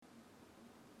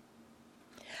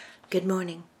Good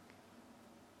morning.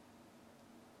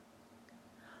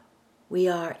 We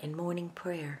are in morning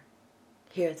prayer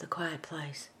here at the Quiet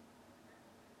Place.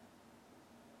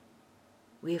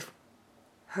 We've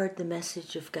heard the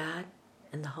message of God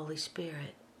and the Holy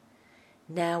Spirit.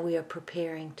 Now we are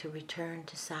preparing to return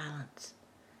to silence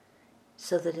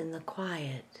so that in the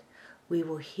quiet we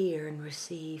will hear and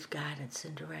receive guidance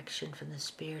and direction from the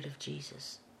Spirit of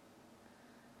Jesus.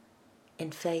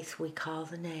 In faith we call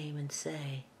the name and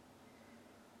say,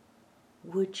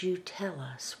 "Would you tell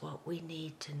us what we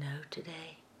need to know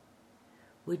today?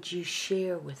 Would you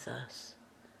share with us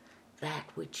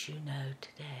that which you know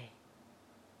today?"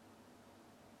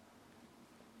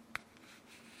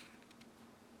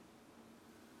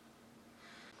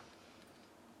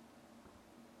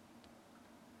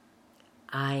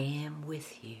 I am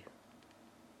with you.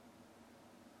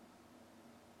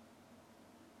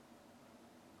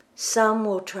 Some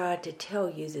will try to tell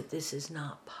you that this is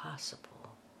not possible,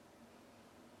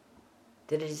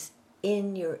 that it is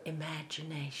in your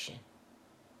imagination,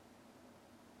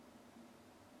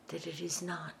 that it is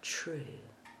not true.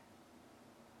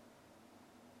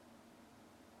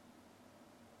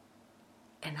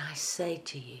 And I say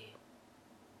to you,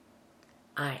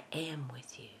 I am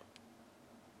with you.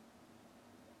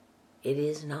 It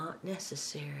is not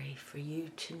necessary for you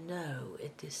to know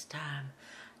at this time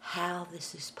how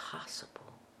this is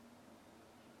possible.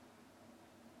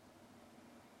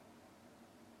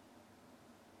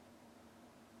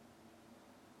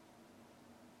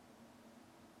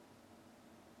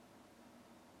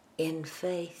 In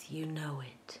faith, you know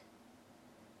it.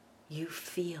 You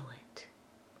feel it.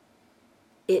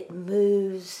 It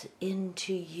moves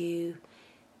into you,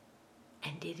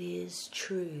 and it is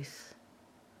truth.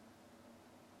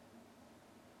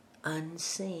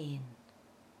 Unseen,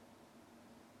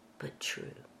 but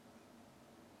true.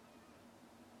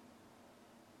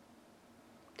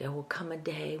 There will come a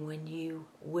day when you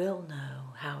will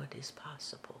know how it is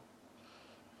possible.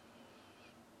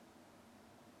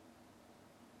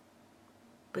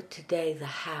 But today the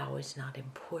how is not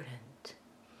important.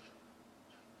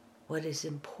 What is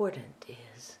important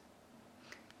is,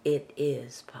 it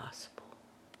is possible.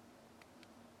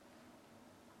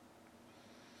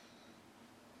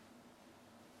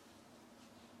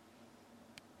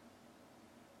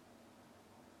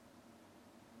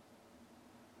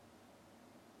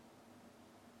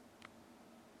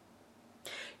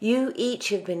 You each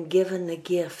have been given the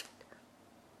gift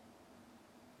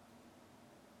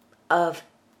of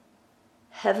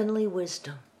heavenly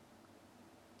wisdom.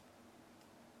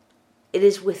 It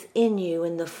is within you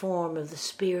in the form of the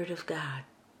Spirit of God.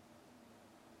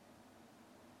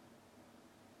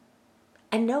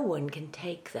 And no one can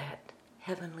take that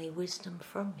heavenly wisdom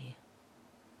from you.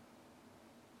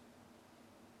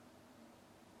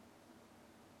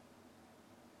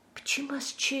 But you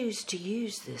must choose to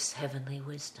use this heavenly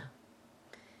wisdom.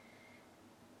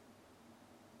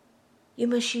 You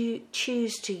must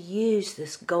choose to use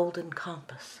this golden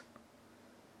compass.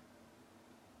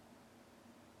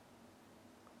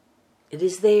 It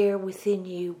is there within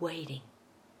you waiting.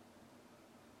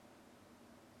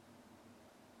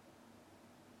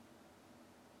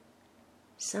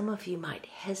 Some of you might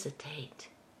hesitate.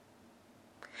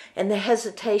 And the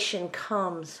hesitation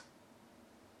comes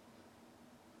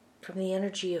from the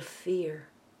energy of fear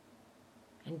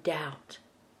and doubt.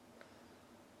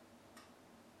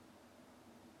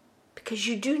 Because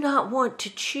you do not want to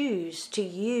choose to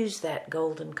use that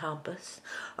golden compass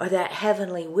or that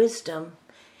heavenly wisdom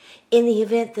in the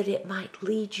event that it might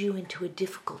lead you into a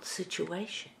difficult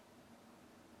situation.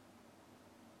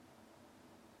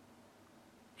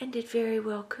 And it very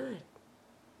well could.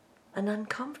 An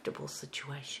uncomfortable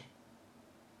situation.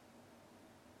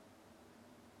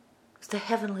 The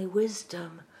heavenly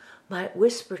wisdom might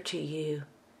whisper to you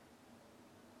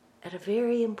at a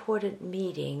very important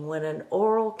meeting when an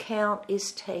oral count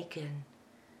is taken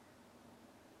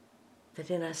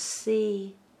that in a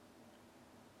sea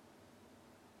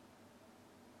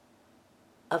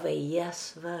of a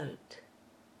yes vote,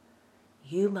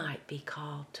 you might be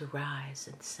called to rise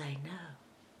and say no.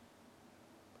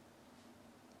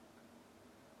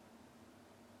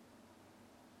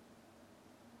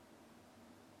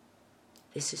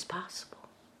 This is possible.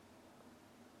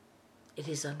 It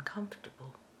is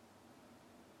uncomfortable.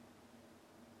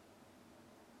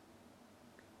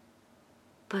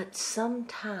 But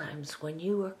sometimes when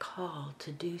you are called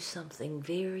to do something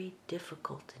very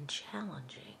difficult and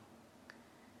challenging,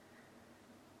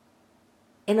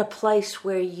 in a place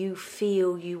where you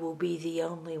feel you will be the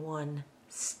only one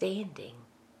standing,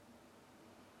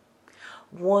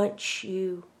 once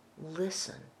you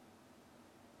listen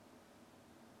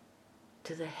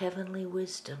to the heavenly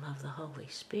wisdom of the Holy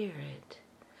Spirit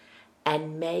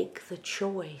and make the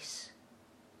choice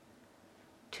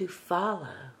to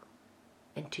follow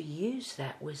and to use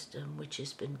that wisdom which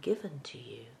has been given to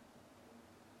you,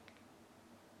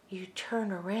 you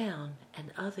turn around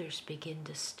and others begin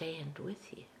to stand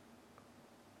with you.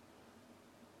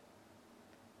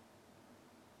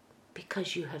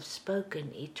 Because you have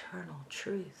spoken eternal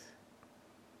truth.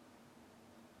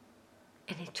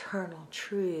 And eternal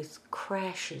truth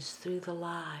crashes through the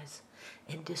lies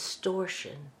and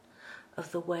distortion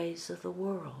of the ways of the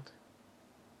world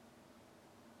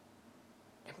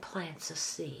and plants a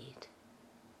seed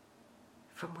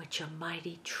from which a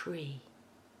mighty tree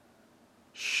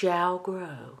shall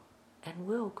grow and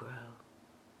will grow.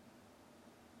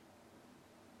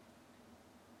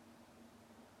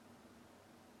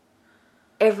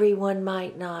 Everyone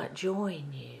might not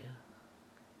join you,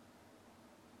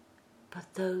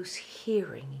 but those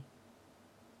hearing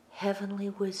heavenly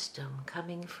wisdom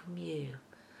coming from you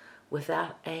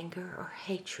without anger or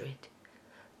hatred,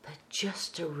 but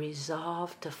just a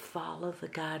resolve to follow the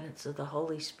guidance of the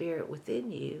Holy Spirit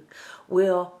within you,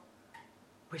 will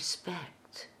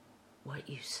respect what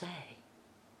you say.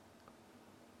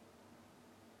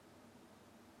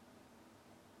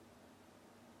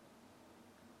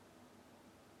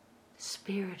 The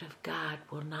Spirit of God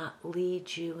will not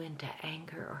lead you into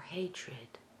anger or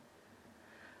hatred,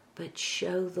 but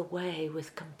show the way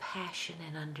with compassion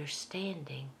and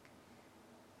understanding.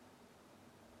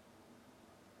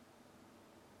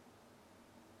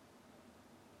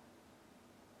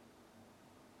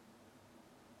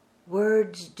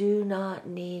 Words do not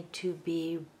need to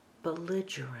be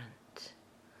belligerent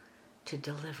to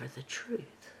deliver the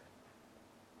truth.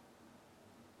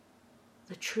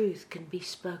 The truth can be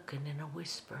spoken in a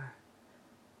whisper,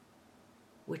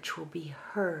 which will be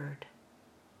heard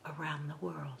around the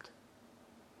world.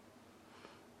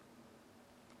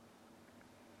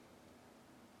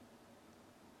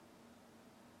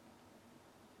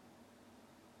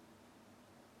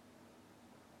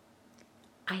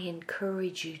 I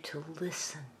encourage you to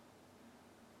listen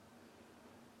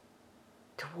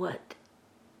to what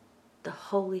the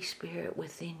Holy Spirit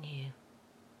within you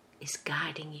is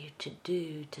guiding you to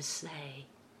do, to say.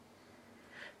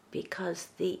 Because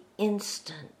the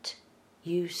instant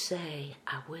you say,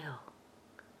 I will,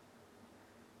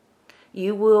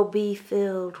 you will be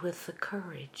filled with the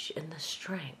courage and the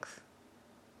strength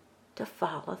to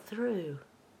follow through.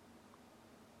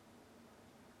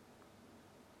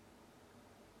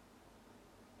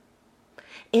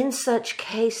 In such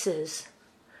cases,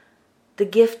 the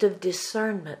gift of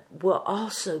discernment will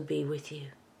also be with you.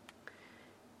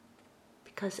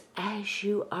 Because as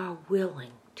you are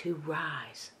willing to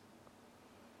rise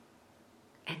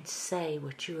and say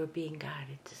what you are being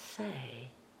guided to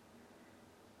say,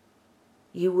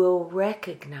 you will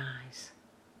recognize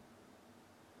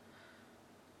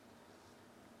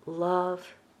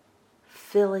love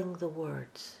filling the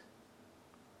words.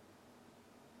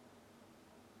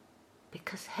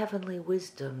 Because heavenly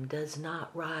wisdom does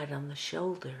not ride on the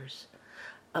shoulders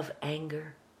of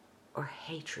anger or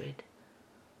hatred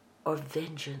or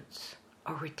vengeance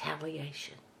or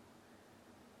retaliation.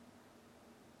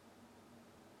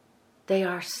 They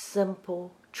are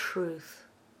simple truth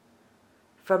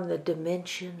from the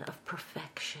dimension of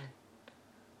perfection.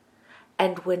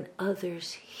 And when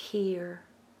others hear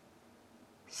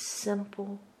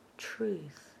simple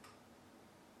truth,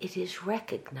 it is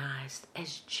recognized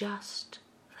as just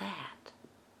that.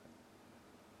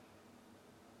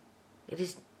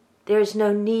 There is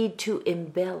no need to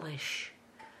embellish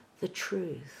the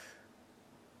truth.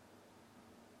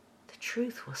 The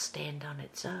truth will stand on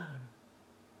its own.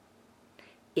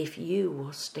 If you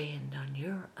will stand on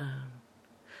your own,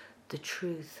 the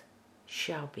truth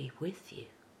shall be with you.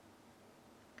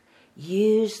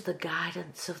 Use the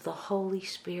guidance of the Holy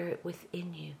Spirit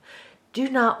within you. Do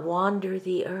not wander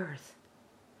the earth,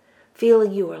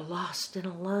 feeling you are lost and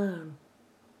alone,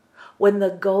 when the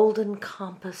golden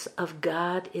compass of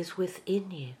God is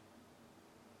within you.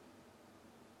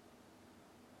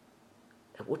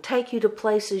 It will take you to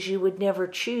places you would never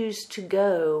choose to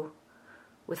go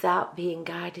without being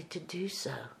guided to do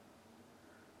so.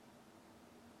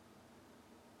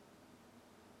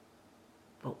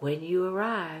 But when you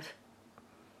arrive,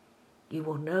 you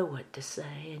will know what to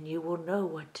say and you will know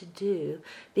what to do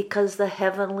because the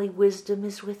heavenly wisdom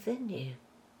is within you.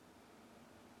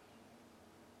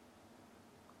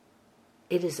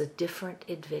 It is a different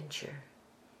adventure.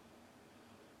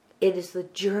 It is the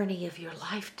journey of your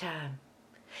lifetime.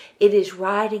 It is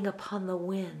riding upon the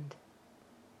wind.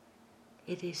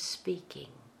 It is speaking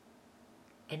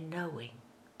and knowing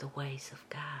the ways of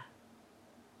God.